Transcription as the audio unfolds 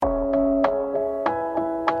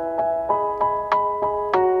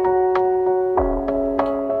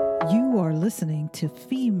listening to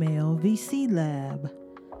Female VC Lab,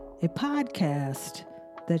 a podcast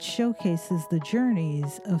that showcases the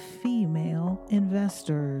journeys of female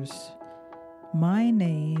investors. My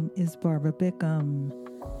name is Barbara Bickham,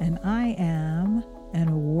 and I am an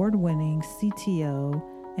award-winning CTO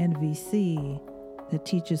and VC that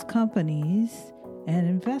teaches companies and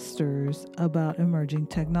investors about emerging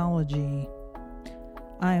technology.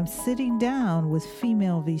 I am sitting down with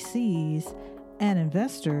female VCs and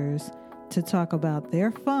investors to talk about their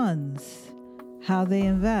funds, how they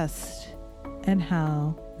invest, and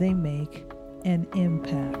how they make an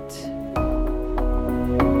impact.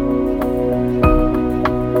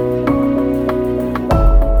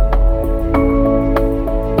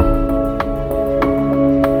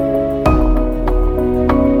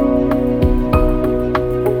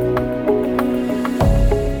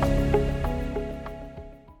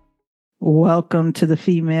 Welcome to the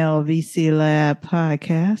Female VC Lab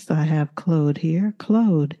podcast. I have Claude here.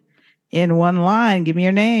 Claude, in one line, give me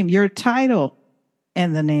your name, your title,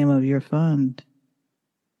 and the name of your fund.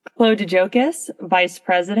 Claude Jocas, Vice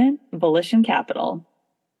President, Volition Capital.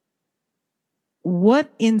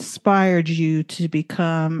 What inspired you to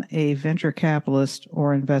become a venture capitalist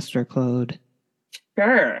or investor, Claude?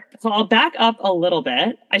 Sure. So I'll back up a little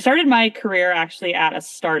bit. I started my career actually at a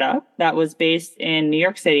startup that was based in New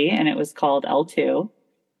York City, and it was called L2.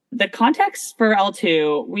 The context for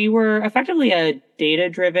L2, we were effectively a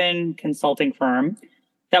data-driven consulting firm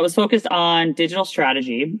that was focused on digital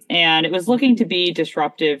strategy, and it was looking to be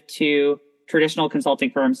disruptive to traditional consulting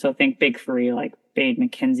firms. So think big three like Bain,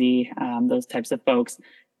 McKinsey, those types of folks,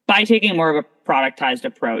 by taking more of a productized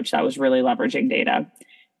approach that was really leveraging data.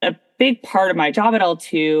 A big part of my job at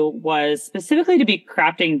L2 was specifically to be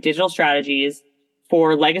crafting digital strategies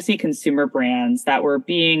for legacy consumer brands that were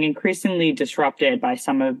being increasingly disrupted by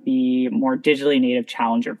some of the more digitally native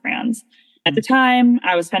challenger brands. At the time,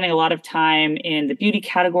 I was spending a lot of time in the beauty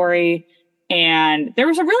category, and there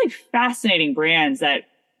were some really fascinating brands that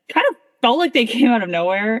kind of felt like they came out of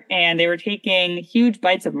nowhere, and they were taking huge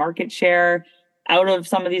bites of market share out of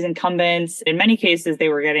some of these incumbents. In many cases, they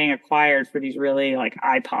were getting acquired for these really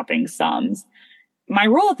eye-popping sums. My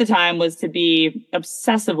role at the time was to be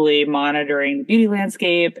obsessively monitoring the beauty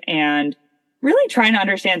landscape and really trying to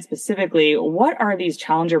understand specifically what are these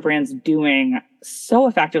challenger brands doing so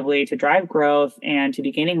effectively to drive growth and to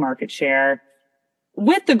be gaining market share,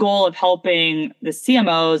 with the goal of helping the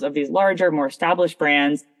CMOs of these larger, more established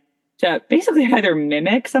brands to basically either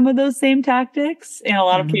mimic some of those same tactics, in a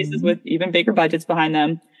lot of cases with even bigger budgets behind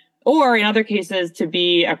them, or in other cases to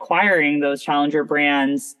be acquiring those challenger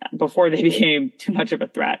brands before they became too much of a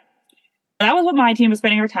threat. That was what my team was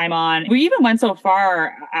spending our time on. We even went so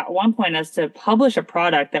far at one point as to publish a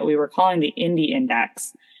product that we were calling the Indie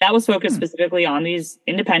Index. That was focused specifically on these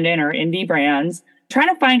independent or indie brands, trying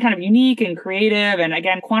to find kind of unique and creative and,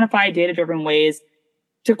 again, quantify data-driven ways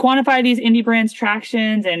to quantify these indie brands'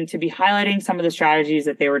 tractions and to be highlighting some of the strategies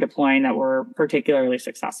that they were deploying that were particularly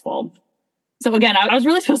successful. So again, I was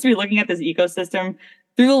really supposed to be looking at this ecosystem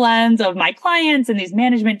through the lens of my clients and these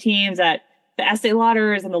management teams at the Estée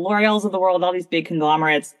Lauders and the L'Oreals of the world, all these big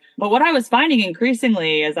conglomerates. But what I was finding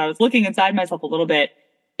increasingly as I was looking inside myself a little bit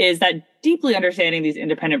is that deeply understanding these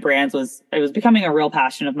independent brands was becoming a real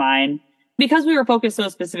passion of mine. Because we were focused so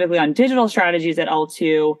specifically on digital strategies at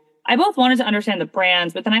L2, I both wanted to understand the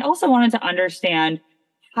brands, but then I also wanted to understand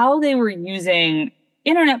how they were using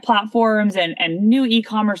internet platforms and new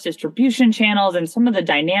e-commerce distribution channels and some of the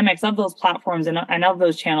dynamics of those platforms and of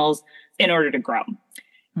those channels in order to grow.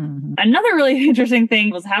 Mm-hmm. Another really interesting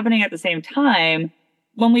thing was happening at the same time.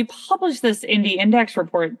 When we published this Indie Index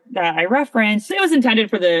report that I referenced, it was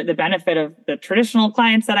intended for the benefit of the traditional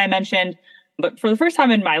clients that I mentioned. But for the first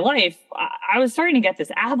time in my life, I was starting to get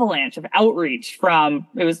this avalanche of outreach from,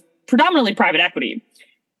 it was predominantly private equity.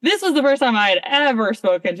 This was the first time I had ever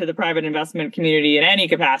spoken to the private investment community in any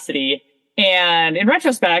capacity. And in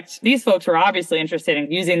retrospect, these folks were obviously interested in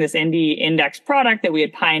using this Indie Index product that we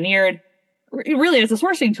had pioneered really as a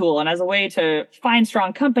sourcing tool and as a way to find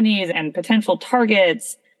strong companies and potential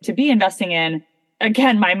targets to be investing in.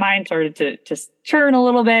 Again, my mind started to churn a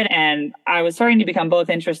little bit, and I was starting to become both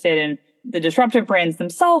interested in the disruptive brands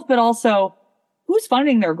themselves, but also who's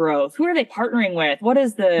funding their growth? Who are they partnering with? What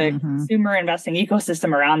does the consumer investing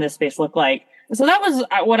ecosystem around this space look like? So that was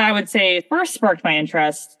what I would say first sparked my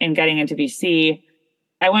interest in getting into VC.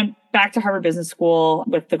 I went back to Harvard Business School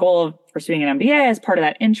with the goal of pursuing an MBA as part of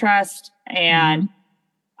that interest. And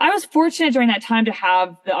I was fortunate during that time to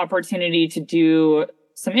have the opportunity to do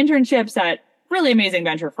some internships at really amazing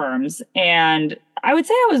venture firms. And I would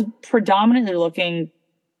say I was predominantly looking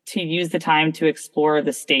to use the time to explore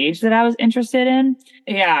the stage that I was interested in.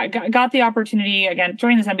 Yeah, got the opportunity, again,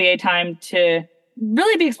 during this MBA time to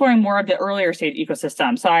really be exploring more of the earlier stage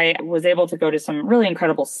ecosystem. So I was able to go to some really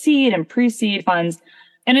incredible seed and pre-seed funds.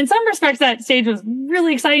 And in some respects, that stage was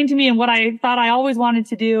really exciting to me and what I thought I always wanted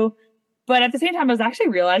to do. But at the same time, I was actually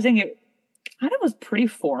realizing it kind of was pretty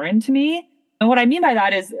foreign to me. And what I mean by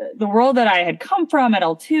that is the world that I had come from at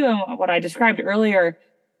L2 and what I described earlier,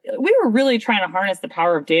 we were really trying to harness the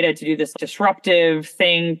power of data to do this disruptive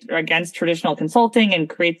thing against traditional consulting and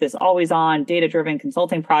create this always on data driven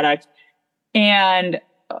consulting product. And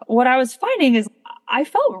what I was finding is I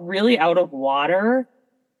felt really out of water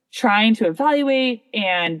trying to evaluate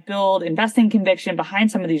and build investing conviction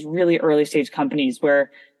behind some of these really early stage companies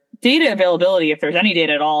where data availability, if there's any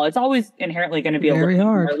data at all, it's always inherently going to be very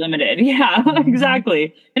hard, more limited. Yeah,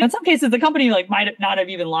 exactly. And in some cases, the company might not have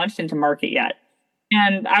even launched into market yet.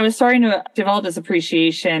 And I was starting to develop this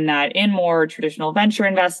appreciation that in more traditional venture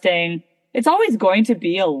investing, it's always going to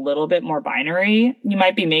be a little bit more binary. You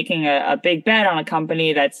might be making a big bet on a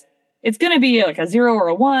company it's going to be like a 0 or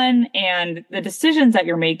a 1. And the decisions that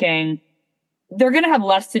you're making, they're going to have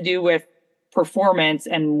less to do with performance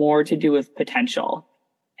and more to do with potential.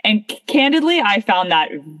 And candidly, I found that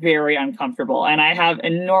very uncomfortable. And I have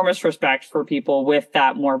enormous respect for people with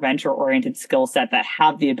that more venture oriented skill set that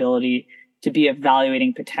have the ability to be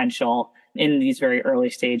evaluating potential in these very early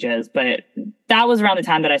stages. But that was around the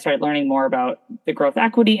time that I started learning more about the growth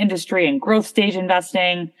equity industry and growth stage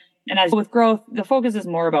investing. And as with growth, the focus is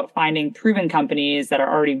more about finding proven companies that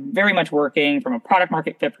are already very much working from a product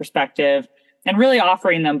market fit perspective and really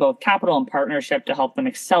offering them both capital and partnership to help them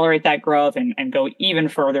accelerate that growth and go even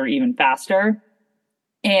further, even faster.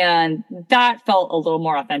 And that felt a little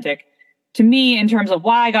more authentic to me in terms of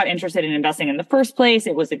why I got interested in investing in the first place.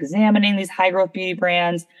 It was examining these high growth beauty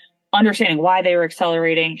brands, understanding why they were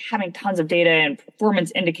accelerating, having tons of data and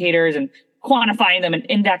performance indicators and quantifying them and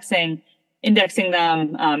indexing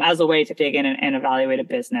them as a way to dig in and evaluate a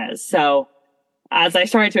business. So as I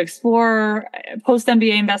started to explore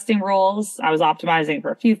post-MBA investing roles, I was optimizing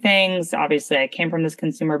for a few things. Obviously, I came from this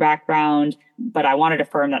consumer background, but I wanted a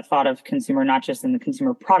firm that thought of consumer not just in the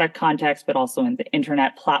consumer product context, but also in the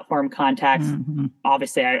internet platform context. Mm-hmm.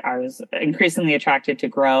 Obviously, I was increasingly attracted to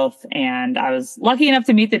growth, and I was lucky enough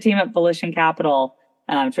to meet the team at Volition Capital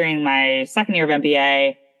during my second year of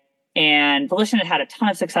MBA. And Volition had a ton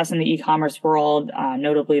of success in the e-commerce world.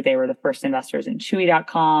 Notably, they were the first investors in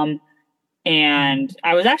Chewy.com. And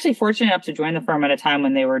I was actually fortunate enough to join the firm at a time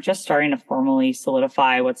when they were just starting to formally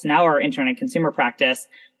solidify what's now our internet consumer practice,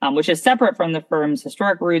 which is separate from the firm's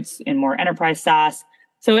historic roots in more enterprise SaaS.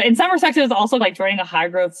 So in some respects, it was also like joining a high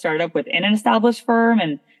growth startup within an established firm.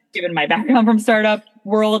 And given my background from startup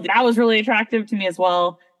world, that was really attractive to me as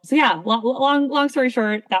well. So yeah, long story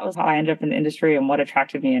short, that was how I ended up in the industry and what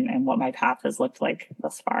attracted me and what my path has looked like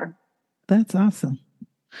thus far. That's awesome.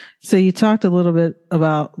 So you talked a little bit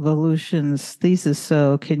about Volition's thesis.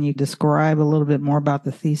 So can you describe a little bit more about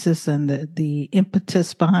the thesis and the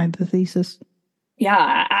impetus behind the thesis?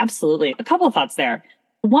 Yeah, absolutely. A couple of thoughts there.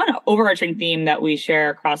 One overarching theme that we share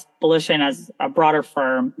across Volition as a broader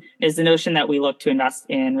firm is the notion that we look to invest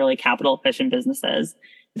in really capital efficient businesses.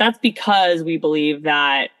 That's because we believe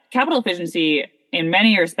that capital efficiency in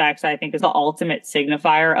many respects, I think, is the ultimate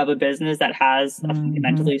signifier of a business that has a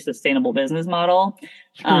fundamentally sustainable business model.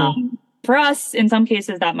 For us, in some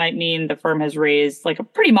cases, that might mean the firm has raised like a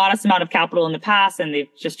pretty modest amount of capital in the past, and they've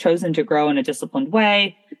just chosen to grow in a disciplined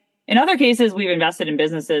way. In other cases, we've invested in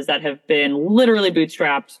businesses that have been literally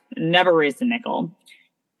bootstrapped, never raised a nickel.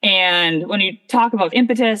 And when you talk about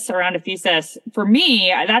impetus around a thesis, for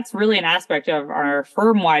me, that's really an aspect of our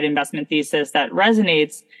firm-wide investment thesis that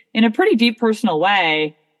resonates in a pretty deep personal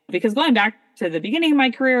way, because going back to the beginning of my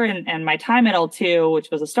career and my time at L2, which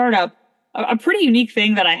was a startup, a pretty unique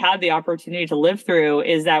thing that I had the opportunity to live through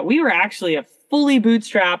is that we were actually a fully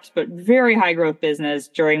bootstrapped but very high growth business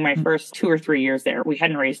during my first 2 or 3 years there. We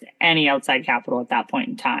hadn't raised any outside capital at that point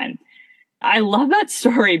in time. I love that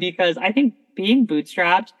story because I think being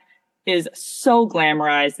bootstrapped is so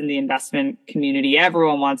glamorized in the investment community.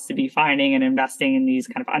 Everyone wants to be finding and investing in these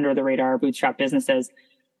kind of under the radar bootstrap businesses.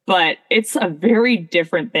 But it's a very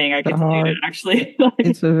different thing. I can tell you, actually.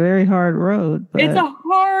 It's a very hard road. It's a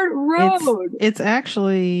hard road. It's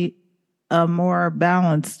actually a more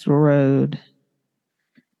balanced road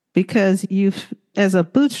because as a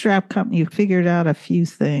bootstrap company, you figured out a few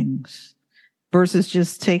things versus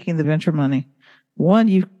just taking the venture money. One,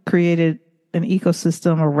 you've created an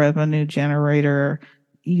ecosystem, a revenue generator.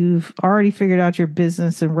 You've already figured out your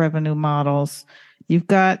business and revenue models. You've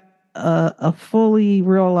got a fully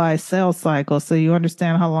realized sales cycle, so you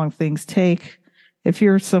understand how long things take. If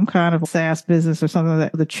you're some kind of SaaS business or something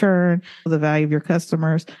like that, the churn, the value of your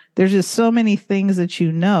customers, there's just so many things that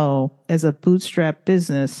you know as a bootstrap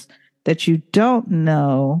business that you don't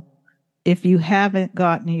know if you haven't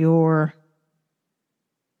gotten your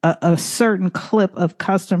a certain clip of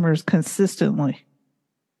customers consistently.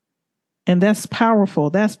 And that's powerful.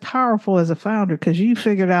 That's powerful as a founder because you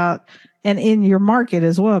figured out, and in your market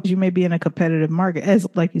as well, you may be in a competitive market. As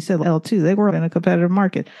like you said, L2, they were in a competitive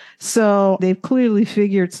market. So they've clearly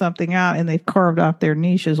figured something out and they've carved off their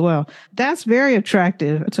niche as well. That's very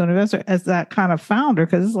attractive to an investor as that kind of founder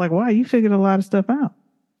because it's like, wow, you figured a lot of stuff out.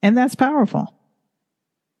 And that's powerful.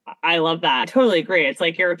 I love that. I totally agree. It's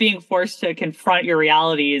like you're being forced to confront your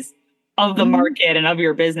realities of the market and of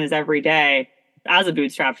your business every day as a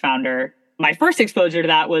bootstrap founder. My first exposure to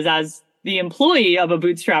that was as the employee of a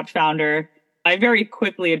bootstrapped founder. I very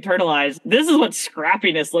quickly internalized, this is what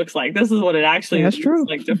scrappiness looks like. This is what it actually looks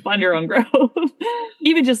like to fund your own growth.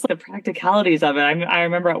 Even just the practicalities of it. I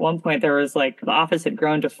remember at one point there was like the office had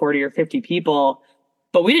grown to 40 or 50 people,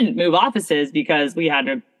 but we didn't move offices because we had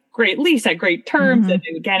a great lease at great terms. And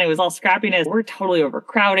again, it was all scrappiness. We're totally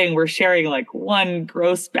overcrowding. We're sharing like one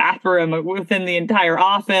gross bathroom within the entire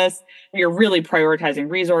office. You're really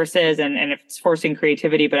prioritizing resources and it's forcing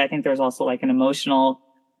creativity. But I think there's also like an emotional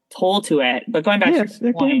toll to it. But going back to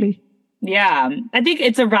your point, yeah, I think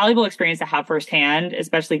it's a valuable experience to have firsthand,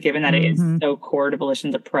 especially given that it is so core to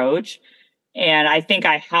Volition's approach. And I think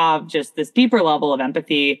I have just this deeper level of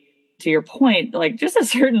empathy, to your point, like just a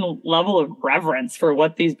certain level of reverence for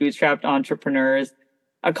what these bootstrapped entrepreneurs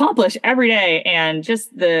accomplish every day and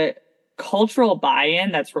just the cultural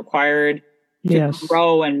buy-in that's required to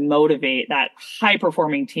grow and motivate that high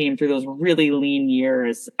performing team through those really lean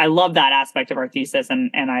years. I love that aspect of our thesis.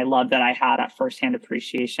 And I love that I had a firsthand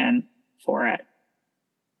appreciation for it.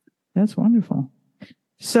 That's wonderful.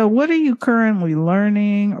 So what are you currently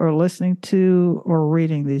learning or listening to or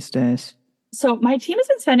reading these days? So my team has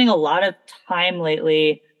been spending a lot of time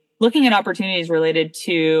lately looking at opportunities related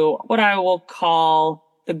to what I will call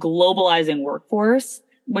the globalizing workforce,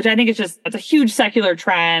 which I think it's a huge secular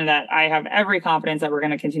trend that I have every confidence that we're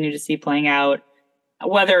going to continue to see playing out,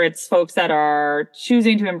 whether it's folks that are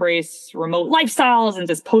choosing to embrace remote lifestyles and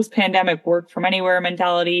this post-pandemic work from anywhere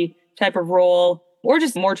mentality type of role, or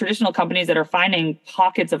just more traditional companies that are finding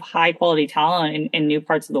pockets of high quality talent in new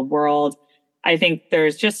parts of the world. I think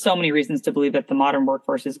there's just so many reasons to believe that the modern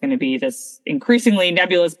workforce is going to be this increasingly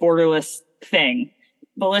nebulous, borderless thing.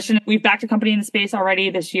 Volition, we've backed a company in the space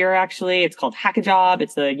already this year, actually. It's called Hackajob.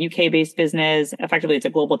 It's a UK-based business. Effectively, it's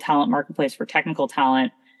a global talent marketplace for technical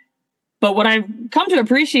talent. But what I've come to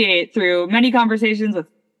appreciate through many conversations with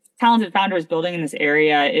talented founders building in this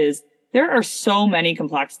area is there are so many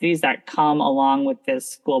complexities that come along with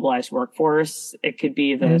this globalized workforce. It could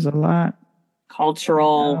be there's a lot.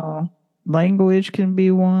 Cultural... language can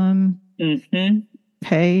be one.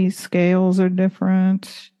 Pay scales are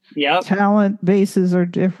different. Talent bases are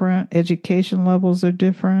different. Education levels are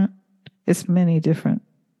different. It's many different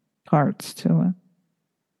parts to it.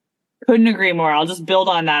 Couldn't agree more. I'll just build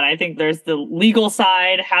on that. I think there's the legal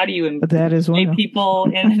side. How do you employ people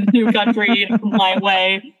in a new country in a compliant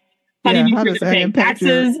way? How do you make sure they're paying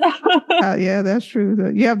taxes? Yeah, that's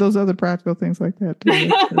true. You have those other practical things like that too.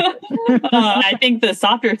 I think the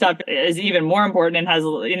softer stuff is even more important and has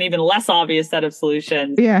an even less obvious set of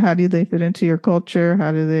solutions. Yeah, how do they fit into your culture?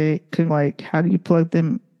 How do you plug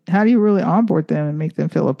them? How do you really onboard them and make them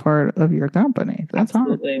feel a part of your company? That's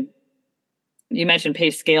absolutely hard. You mentioned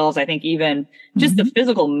pay scales. I think even just the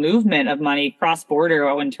physical movement of money cross-border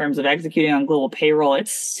in terms of executing on global payroll, it's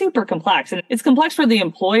super complex. And it's complex for the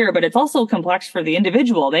employer, but it's also complex for the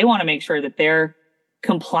individual. They want to make sure that they're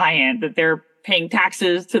compliant, that they're paying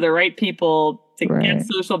taxes to the right people to get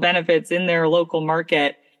social benefits in their local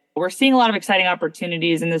market. We're seeing a lot of exciting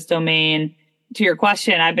opportunities in this domain. To your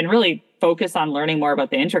question, I've been really focused on learning more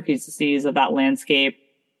about the intricacies of that landscape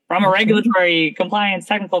from a regulatory compliance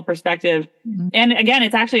technical perspective. And again,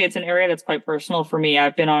 it's an area that's quite personal for me.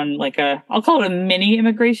 I've been on I'll call it a mini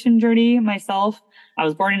immigration journey myself. I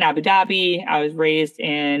was born in Abu Dhabi. I was raised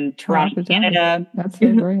in Toronto, Canada. That's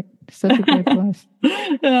so great. Such a great place.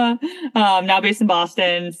 Now based in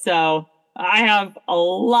Boston. So I have a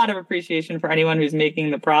lot of appreciation for anyone who's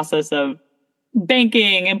making the process of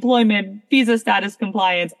banking, employment, visa status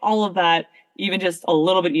compliance, all of that even just a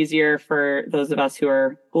little bit easier for those of us who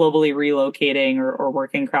are globally relocating or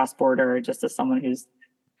working cross-border, just as someone who's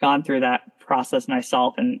gone through that process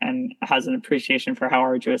myself and has an appreciation for how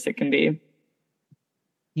arduous it can be.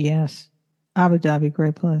 Yes. Abu Dhabi,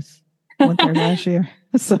 great place. Went there last year.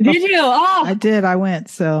 So Did you? Oh, I did. I went.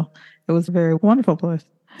 So it was a very wonderful place.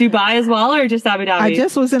 Dubai as well, or just Abu Dhabi? I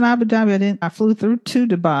just was in Abu Dhabi. I flew through to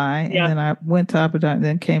Dubai, and then I went to Abu Dhabi,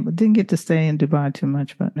 then came. Didn't get to stay in Dubai too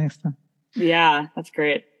much, but next time. Yeah, that's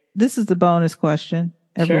great. This is the bonus question.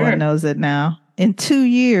 Everyone knows it now. In 2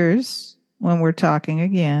 years, when we're talking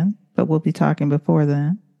again, but we'll be talking before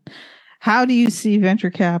then, how do you see venture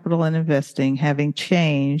capital and investing having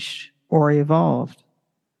changed or evolved?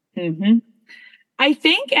 Mm-hmm. I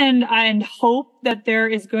think and hope that there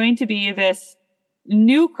is going to be this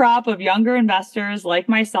new crop of younger investors like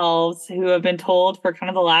myself who have been told for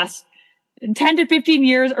kind of the last 10 to 15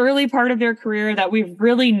 years, early part of their career, that we've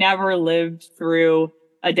really never lived through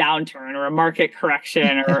a downturn or a market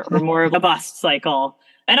correction or more of a bust cycle.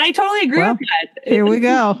 And I totally agree with that. Here we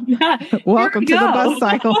go. Welcome to the bust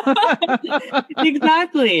cycle.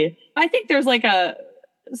 Exactly. I think there's like a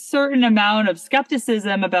certain amount of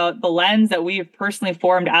skepticism about the lens that we've personally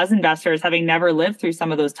formed as investors, having never lived through some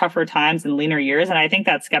of those tougher times and leaner years. And I think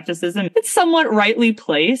that skepticism, it's somewhat rightly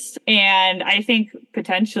placed. And I think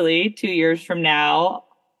potentially 2 years from now,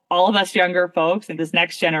 all of us younger folks and this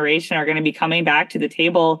next generation are going to be coming back to the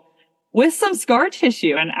table with some scar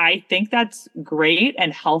tissue. And I think that's great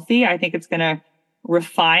and healthy. I think it's going to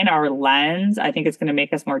refine our lens. I think it's going to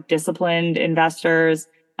make us more disciplined investors.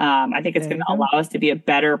 I think it's going to allow us to be a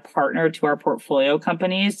better partner to our portfolio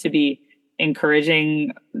companies, to be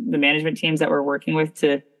encouraging the management teams that we're working with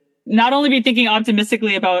to not only be thinking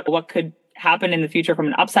optimistically about what could happen in the future from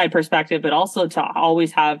an upside perspective, but also to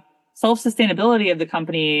always have self-sustainability of the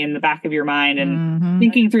company in the back of your mind and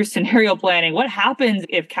thinking through scenario planning. What happens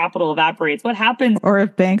if capital evaporates? What happens? Or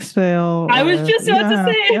if banks fail? I was just about to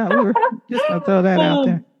say. Yeah, we were just going to throw that out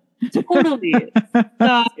there. Totally.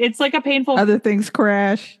 It's like a painful... Other things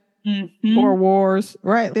crash. More wars,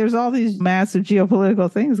 right? There's all these massive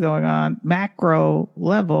geopolitical things going on, macro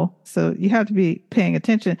level. So you have to be paying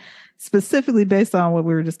attention, specifically based on what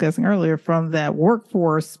we were discussing earlier from that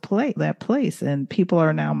workforce place. And people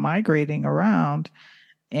are now migrating around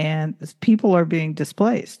and people are being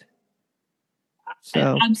displaced.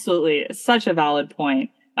 So absolutely. Such a valid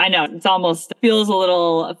point. I know it's almost feels a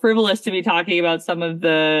little frivolous to be talking about some of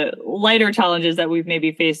the lighter challenges that we've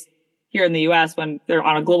maybe faced here in the U.S. when they're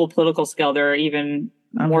on a global political scale. There are even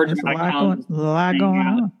more dramatic challenges. A lot going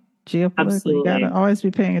on. Geopolitically, absolutely. You got to always be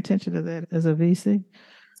paying attention to that as a VC.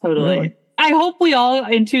 Totally. Really. I hope we all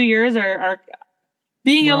in 2 years are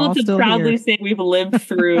being able to proudly say we've lived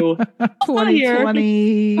through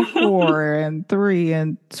 2024 and 3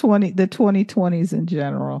 and the 2020s in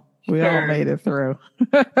general. We all made it through.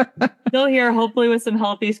 Still here, hopefully with some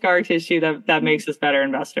healthy scar tissue that makes us better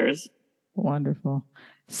investors. Wonderful.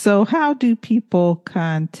 So how do people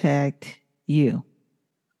contact you?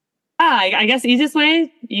 I guess easiest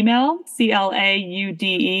way, email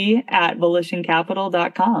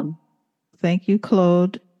claude@volitioncapital.com. Thank you,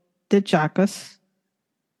 Claude de Jocas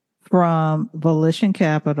from Volition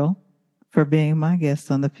Capital, for being my guest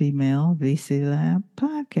on the Female VC Lab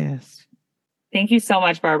podcast. Thank you so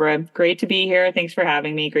much, Barbara. Great to be here. Thanks for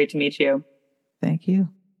having me. Great to meet you. Thank you.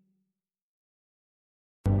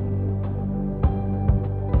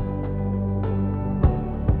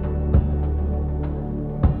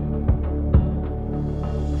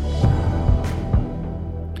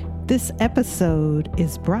 This episode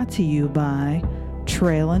is brought to you by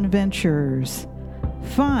Trailin Ventures.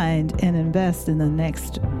 Find and invest in the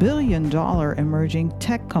next billion-dollar emerging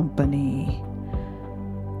tech company.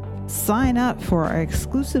 Sign up for our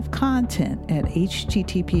exclusive content at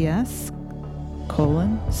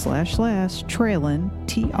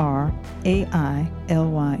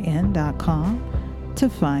https://trailin.com to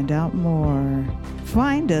find out more.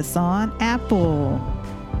 Find us on Apple,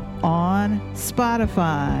 on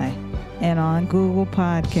Spotify, and on Google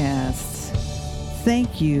Podcasts.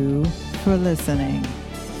 Thank you for listening.